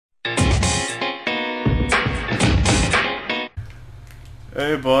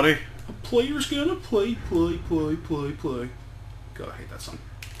Hey, buddy. A player's gonna play. God, I hate that song.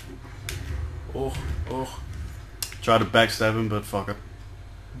 Oh. Try to backstab him, but fuck it.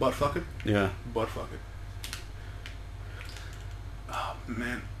 Butt fuck it? Yeah. Butt fuck it. Oh,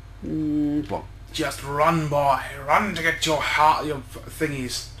 man. Block. Just run, boy. Run to get your heart, your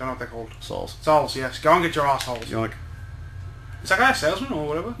thingies. Don't know what they're called. Souls. Souls, yes. Go and get your assholes. You're like... Is that guy a salesman or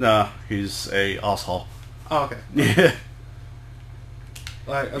whatever? Nah, he's a asshole. Oh, okay. Yeah.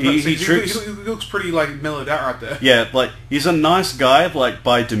 Like, He tricks... he looks pretty, like, mellowed out right there. Yeah, like, he's a nice guy, like,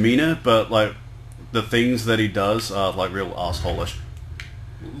 by demeanor, but, like, the things that he does are, like, real asshole-ish.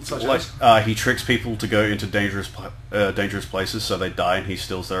 Such Like, as? he tricks people to go into dangerous places so they die and he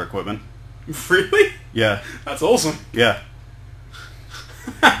steals their equipment. Really? Yeah. That's awesome. Yeah.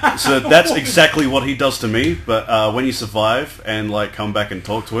 So that's exactly what he does to me, but when you survive and, like, come back and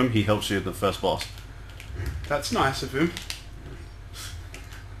talk to him, he helps you at the first boss. That's nice of him.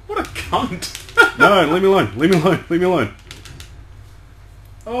 What a cunt. No, leave me alone. Leave me alone. Leave me alone.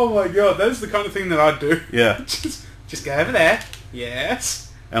 Oh my god, that's the kind of thing that I'd do. Yeah. Just go over there.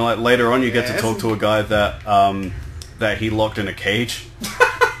 Yes. And, like, later on you get to Yes. talk to a guy that, that he locked in a cage.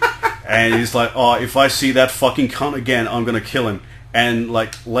 And he's like, oh, if I see that fucking cunt again, I'm gonna kill him. And,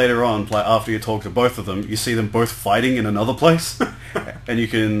 like, later on, like, after you talk to both of them, you see them both fighting in another place. And you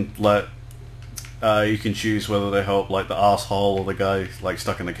can, like, you can choose whether they help, like, the asshole or the guy, like,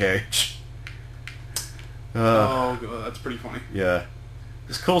 stuck in the cage. Oh god, that's pretty funny. Yeah.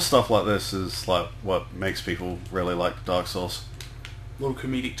 Just cool stuff like this is, like, what makes people really like Dark Souls. Little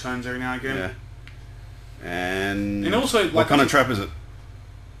comedic turns every now and again. Yeah. And also, what like, kind of trap is it?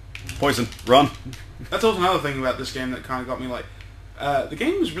 Poison. Run. That's also another thing about this game that kind of got me, like, the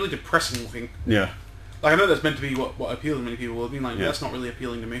game was really depressing looking. Yeah. Like, I know that's meant to be what appeals to many people, but I mean, like, Yeah. that's not really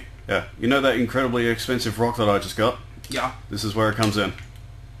appealing to me. Yeah. You know that incredibly expensive rock that I just got? Yeah. This is where it comes in.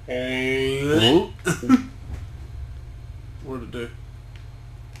 What did it do?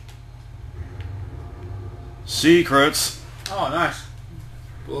 Secrets. Oh, nice.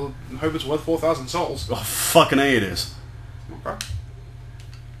 Well, I hope it's worth 4,000 souls. Oh, fucking A it is. Okay.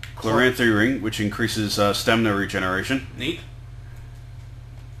 Chloranthy ring, which increases stamina regeneration. Neat.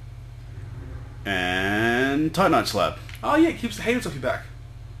 And Titanite slab. Oh yeah, it keeps the haters off your back.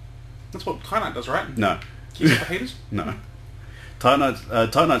 That's what Titanite does, right? No. Keeps off the haters? No.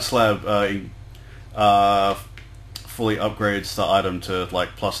 Titanite slab fully upgrades the item to,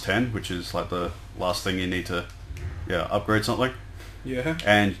 like, plus 10, which is, like, the last thing you need to, upgrade something. Yeah.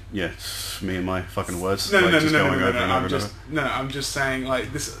 And, yeah, me and my fucking words. No, I'm I'm just saying,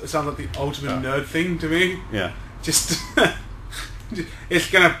 like, this sounds like the ultimate nerd thing to me. Yeah. Just, it's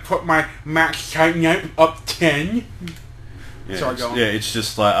gonna put my max count up 10. Yeah, Sorry, go on. Yeah, it's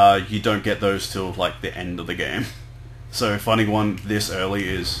just like, you don't get those till, like, the end of the game. So finding one this early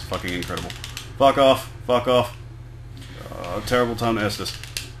is fucking incredible. Fuck off. Fuck off. Terrible time to Estus.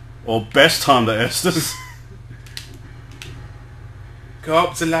 Or best time to Estus. Go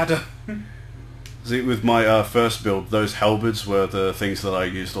up the ladder. See, with my first build, those halberds were the things that I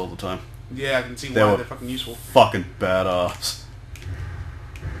used all the time. Yeah, I can see They why were they're fucking useful. Fucking badass.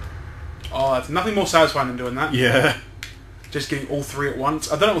 Oh, that's nothing more satisfying than doing that. Yeah. Just getting all three at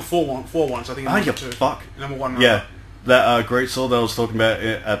once. I've done it with four once. I think Ah, it's you two. fuck. Number one. Yeah. That great sword that I was talking about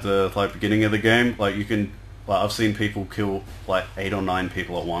at the, like, beginning of the game, like, you can, like, I've seen people kill, like, 8 or 9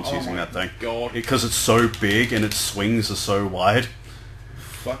 people at once using that thing. God. Because it's so big and its swings are so wide.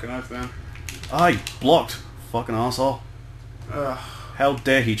 Fucking oath, man. Ah, he blocked. Fucking asshole. Ugh. How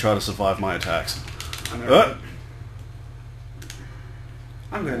dare he try to survive my attacks? I know. Right?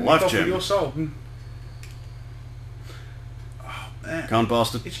 I'm gonna Life knock off gem. with your soul. Oh man. Can't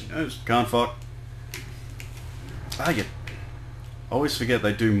bastard. Itchy nose. Can't fuck. Ah, you always forget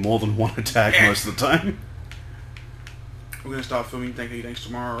they do more than one attack most of the time. We're gonna start filming Thank Thanks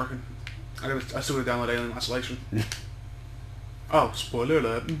tomorrow, I reckon. I still gotta download Alien Isolation. Oh, spoiler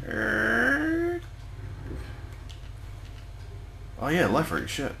alert. Oh yeah, life ring,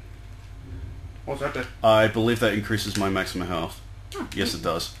 shit. What's that do? I believe that increases my maximum health. Oh, Yes, it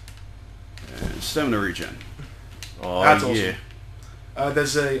does. And stamina regen. Oh That's yeah. awesome.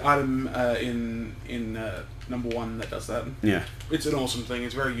 There's a item in number 1 that does that. Yeah. It's an awesome thing.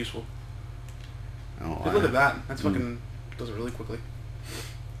 It's very useful. Oh, Look at that. That's fucking does it really quickly.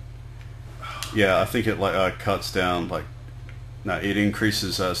 Yeah, I think it, like, cuts down, like, no, it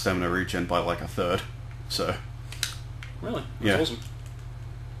increases stamina regen by, like, 1/3. So Really? That's Yeah. awesome.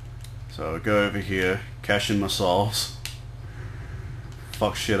 So I go over here, cash in my souls,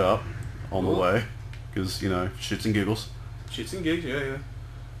 fuck shit up on the Cool. way, because, you know, shits and giggles. Shits and gigs, yeah.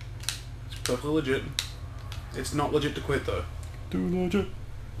 It's perfectly legit. It's not legit to quit though. Do not jet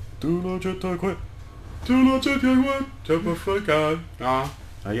quit. Do not take what? Jump off my god. Ah.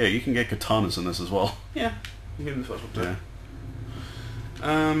 Oh yeah, you can get katanas in this as well. Yeah. You get in the first one too. Yeah.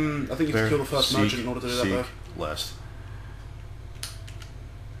 I think you have to kill the first merchant in order to do that though. Last.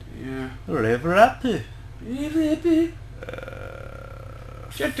 Yeah. Whatever happy. You have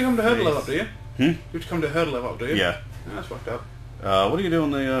to come to hurdle level up, do you? You have to come to hurdle level up, do you? Yeah. Oh, that's fucked up. What do you do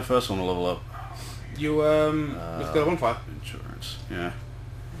on the first one to level up? You, let's go to bonfire. Insurance. Yeah.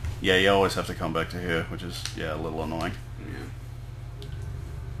 Yeah, you always have to come back to here, which is, yeah, a little annoying.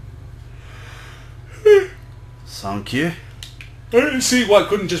 Yeah. Thank you. I didn't see why it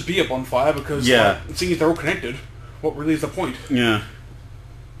couldn't just be a bonfire, because, yeah. like, seeing as they're all connected, what really is the point? Yeah.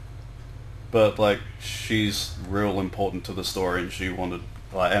 But, like, she's real important to the story, and she wanted,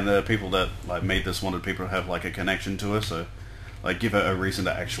 like, and the people that, like, made this wanted people to have, like, a connection to her, so, like, give her a reason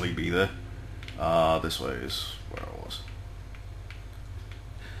to actually be there. This way is where I was.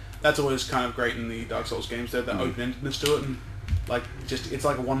 That's always kind of great in the Dark Souls games, though, the open-endedness to it, and, like, just, it's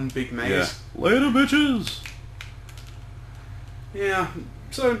like one big maze. Yeah. Later, bitches! Yeah,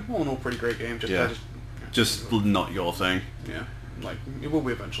 so, all in all, pretty great game, just, yeah. Just not your thing. Yeah, like, it will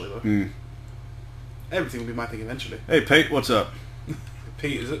be eventually, though. Everything will be my thing eventually. Hey, Pate, what's up?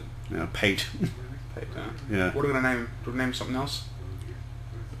 Pete, is it? Yeah, Pate. Pate, yeah. What are we going to name him? Do we name him something else?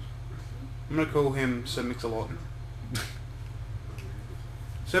 I'm going to call him Sir Mix-a-Lot.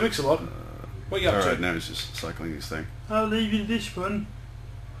 Sir Mix-a-Lot, what are you up to? Alright, now he's just cycling his thing. I'll leave you this one.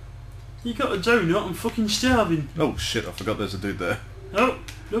 You got a donut, I'm fucking starving. Oh shit, I forgot there's a dude there. Oh,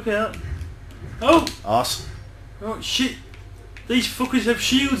 look out. Oh! Arse. Oh shit. These fuckers have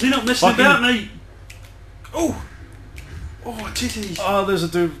shields, they're not messing about, mate. Oh! Oh, titties. Oh, there's a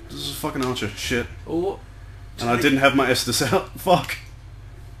dude, there's a fucking archer. Shit. Oh. And I didn't have my Estus out. Fuck.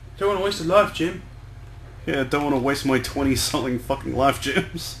 Don't want to waste a life, Jim. Yeah, don't want to waste my 20-something fucking life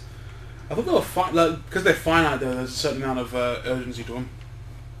gems. I thought they were fine, like, because they're finite though, there's a certain amount of urgency to them.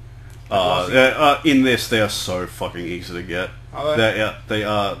 In this, they are so fucking easy to get. Are they? They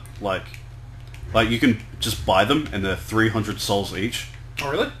are, like you can just buy them, and they're 300 souls each. Oh,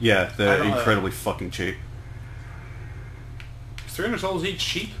 really? Yeah, they're incredibly fucking cheap. 300 souls each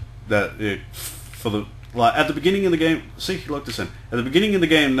cheap? For the... Like, at the beginning of the game... See, you like this in. At the beginning of the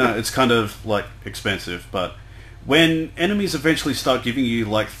game, no, it's kind of, like, expensive, but when enemies eventually start giving you,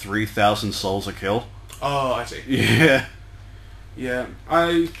 like, 3,000 souls a kill... Oh, I see. Yeah. Yeah.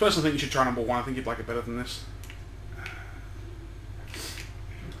 I personally think you should try number 1. I think you'd like it better than this.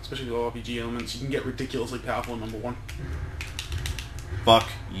 Especially with RPG elements. You can get ridiculously powerful in number 1. Fuck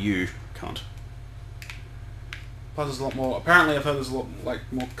you, cunt. Plus there's a lot more... Apparently I've heard there's a lot, like,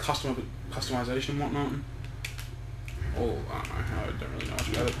 more customization and whatnot. Oh, I don't know. I don't really know much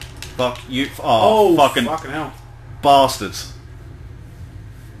about it. Fuck you. Oh, fucking hell. Bastards.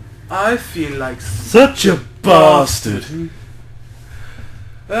 I feel like such a bastard.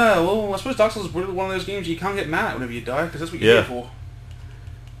 Well, I suppose Dark Souls is one of those games you can't get mad at whenever you die, because that's what you're here for.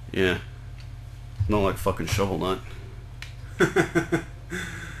 Yeah. Not like fucking Shovel Knight.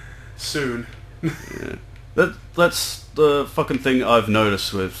 Soon. Yeah. That's the fucking thing I've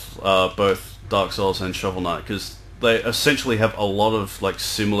noticed with both Dark Souls and Shovel Knight, because they essentially have a lot of like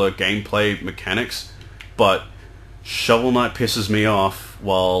similar gameplay mechanics, but Shovel Knight pisses me off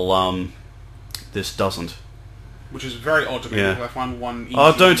while this doesn't. Which is very odd to me, because I find one easy.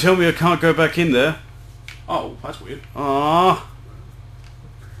 Oh, don't tell me I can't go back in there. Oh, that's weird. Ah,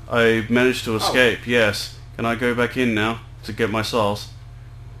 I managed to escape, yes. Can I go back in now to get my souls?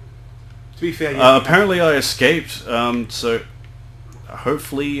 To be fair, yeah. Apparently I escaped, so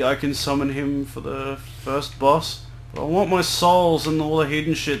hopefully I can summon him for the first boss. But I want my souls and all the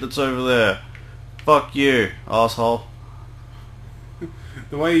hidden shit that's over there. Fuck you, asshole.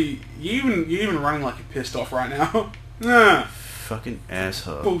 The way you're even running like you're pissed off right now. Nah. Fucking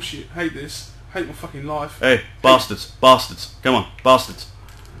asshole. Bullshit. Hate this. Hate my fucking life. Hey, bastards, bastards. Come on, bastards.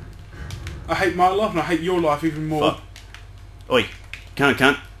 I hate my life and I hate your life even more. Fuck. Oi,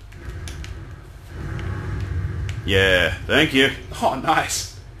 cunt. Yeah, thank you. Oh,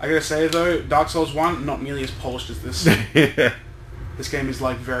 nice. I gotta say though, Dark Souls 1, not nearly as polished as this. Yeah. This game is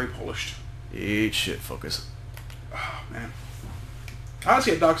like very polished. Eat shit, fuckers. Oh, man. I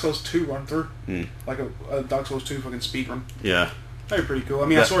actually had Dark Souls 2 run through. Like a Dark Souls 2 fucking speed run. Yeah. That'd be pretty cool. I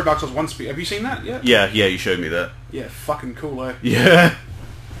mean, I saw a Dark Souls 1 speed. Have you seen that yet? Yeah, you showed me that. Yeah, fucking cool, eh? Yeah.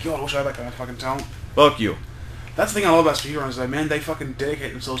 God, I wish I had that kind of fucking talent. Fuck you. That's the thing I love about speedrunners, though, man. They fucking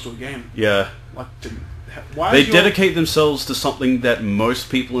dedicate themselves to a game. Yeah. Like, they dedicate themselves to something that most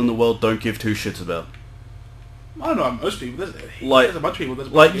people in the world don't give two shits about. I don't know, most people. There's a bunch of people.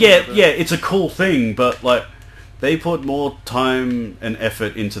 Yeah, it's a cool thing, but like, they put more time and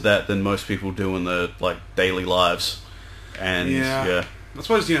effort into that than most people do in their like daily lives. And yeah. I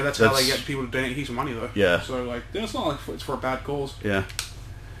suppose that's how they get people to donate heaps of money though. Yeah. So like, it's not like it's for a bad cause. Yeah.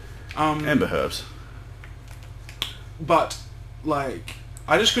 Amber herbs. But like,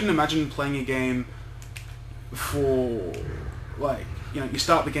 I just couldn't imagine playing a game for like, you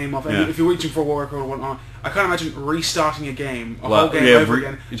start the game off, and if you're reaching for a world record or whatnot, I can't imagine restarting a whole game over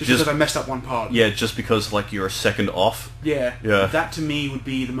again just because I messed up one part. Yeah, just because like you're a second off. Yeah. Yeah. That to me would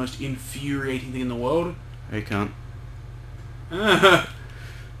be the most infuriating thing in the world. Hey, cunt.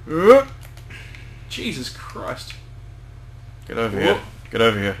 Jesus Christ. Get over here. Get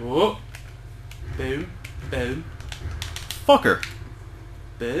over here. Whoa. Boom. Boom. Fucker.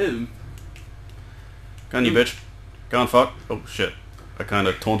 Boom. Go on, you bitch. Go on, fuck. Oh, shit. I kind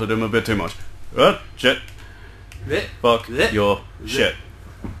of taunted him a bit too much. Shit. Fuck your shit.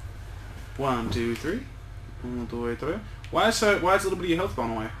 1, 2, 3. 1, 2, 3. Why is a little bit of your health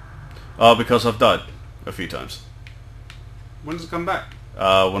gone away? Because I've died a few times. When does it come back?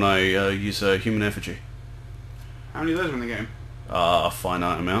 When I use a human effigy. How many of those are in the game? A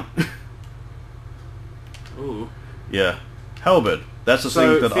finite amount. Ooh. Yeah. Halberd. That's the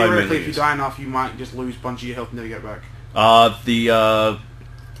thing that I mainly theoretically, if you use. die enough, you might just lose a bunch of your health and never get it back.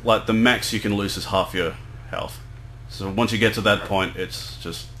 The max you can lose is half your health. So once you get to that point, it's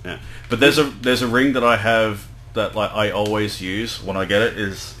just But there's a ring that I have that like I always use when I get it.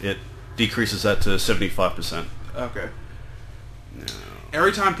 It decreases that to 75%. Okay. No.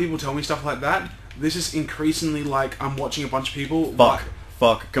 Every time people tell me stuff like that, this is increasingly like I'm watching a bunch of people.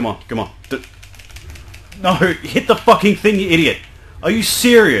 Fuck! Come on! No! Hit the fucking thing, you idiot! Are you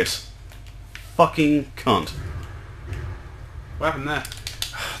serious? Fucking cunt! What happened there?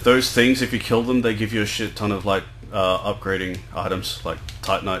 Those things, if you kill them, they give you a shit ton of like upgrading items, like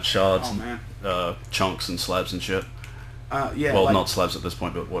Titanite shards, chunks and slabs and shit. Yeah. Well, like, not slabs at this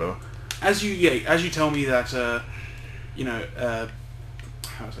point, but whatever. As you tell me that, how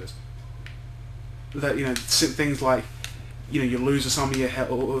do I say this? That things like, you lose some of your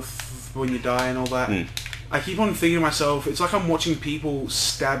health when you die and all that. I keep on thinking to myself, it's like I'm watching people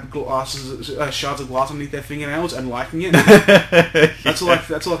stab shards of glass underneath their fingernails and liking it. That's all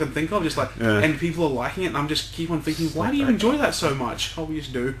I can think of. Just like, and people are liking it, and I'm just keep on thinking, why do you enjoy that so much? Oh, we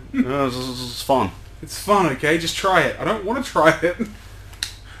just do. It's fun. It's fun, okay? Just try it. I don't want to try it.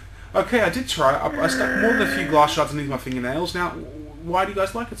 Okay, I did try it. I stuck more than a few glass shards underneath my fingernails. Now, why do you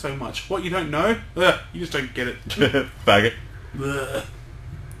guys like it so much? What, you don't know? You just don't get it. Faggot. Ugh.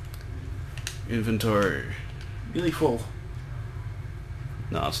 Inventory. Really full.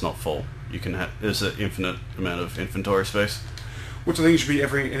 No, it's not full. You can there's an infinite amount of inventory space. Which I think should be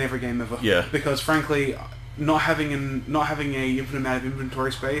in every game ever. Yeah. Because frankly, not having a infinite amount of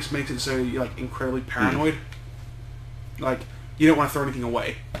inventory space makes it so you're like incredibly paranoid. Like, you don't want to throw anything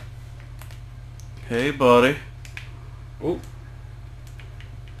away. Hey, buddy. Oh.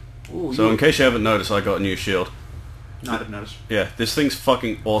 Ooh, so in case you haven't noticed, I got a new shield. No, I didn't notice. Yeah, this thing's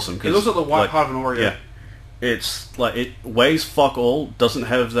fucking awesome. It looks like the white part of an Oreo. Yeah. It's like, it weighs fuck all, doesn't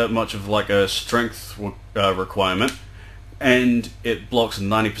have that much of like a strength requirement, and it blocks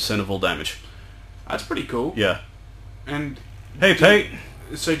 90% of all damage. That's pretty cool. Yeah. And hey, Pate.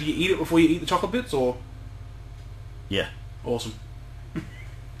 So do you eat it before you eat the chocolate bits, or? Yeah. Awesome.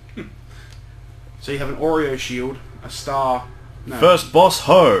 So you have an Oreo shield, a star. No. First boss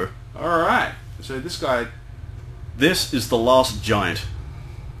ho. All right. So this guy. This is the last giant.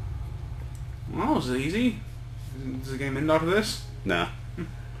 Well, was it easy? Does the game end after this? Nah.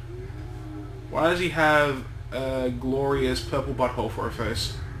 Why does he have a glorious purple butthole for a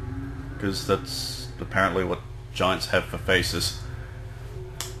face? Because that's apparently what giants have for faces.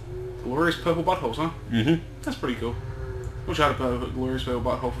 Glorious purple buttholes, huh? Mm-hmm. That's pretty cool. Wish I had a glorious purple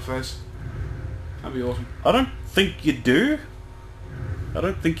butthole for face. That'd be awesome. I don't think you do. I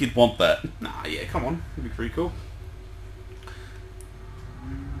don't think you'd want that. Nah, yeah, come on. That'd be pretty cool.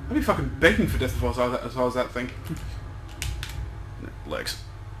 I'd be fucking begging for death if I was that thing. Legs.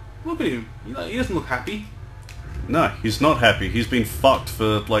 Look at him. He doesn't look happy. No, he's not happy. He's been fucked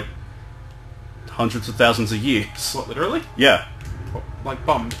for, like, hundreds of thousands of years. What, literally? Yeah. What, like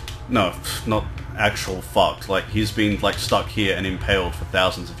bummed? No, not actual fucked. Like, he's been, like, stuck here and impaled for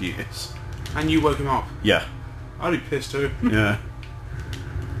thousands of years. And you woke him up? Yeah. I'd be pissed too. Yeah.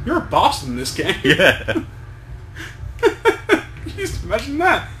 You're a bastard in this game. Yeah. Just imagine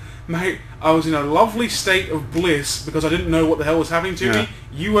that. Mate, I was in a lovely state of bliss because I didn't know what the hell was happening to me.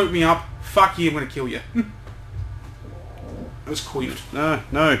 You woke me up. Fuck you, I'm going to kill you. I was queefed.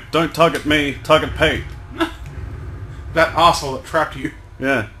 No, don't target me. Target Pate. That asshole that trapped you.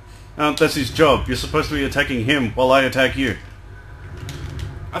 Yeah. That's his job. You're supposed to be attacking him while I attack you.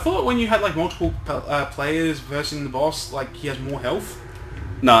 I thought when you had like multiple players versing the boss, like he has more health.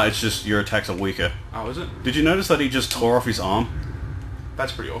 No, it's just your attacks are weaker. Oh, is it? Did you notice that he just tore off his arm?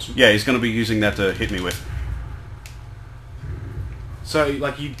 That's pretty awesome. Yeah, he's going to be using that to hit me with. So,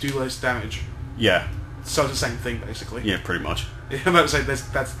 like, you do less damage. Yeah. So it's the same thing, basically. Yeah, pretty much. Yeah, I'm about to say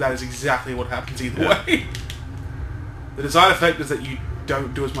that is exactly what happens either way. The desired effect is that you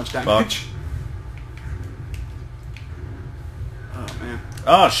don't do as much damage. Oh man.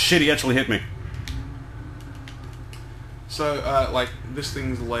 Oh shit! He actually hit me. So, like, this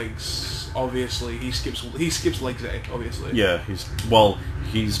thing's legs. Obviously, he skips leg day. Obviously. Yeah,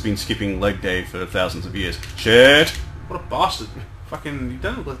 he's been skipping leg day for thousands of years. Shit! What a bastard! Fucking, you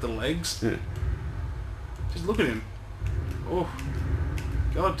don't look like the legs. Yeah. Just look at him. Oh,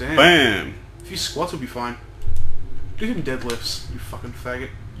 god damn. Bam! A few squats will be fine. Do some deadlifts, you fucking faggot.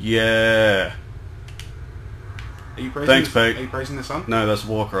 Yeah. Are you praising? Thanks, Pate. Are you praising the sun? No, that's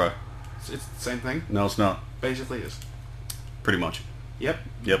Warcry. It's the same thing. No, it's not. Basically, it is. Pretty much. Yep.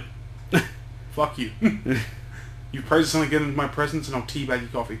 Yep. Fuck you. You praise the sun again in my presence, and I'll teabag your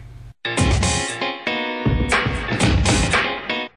coffee.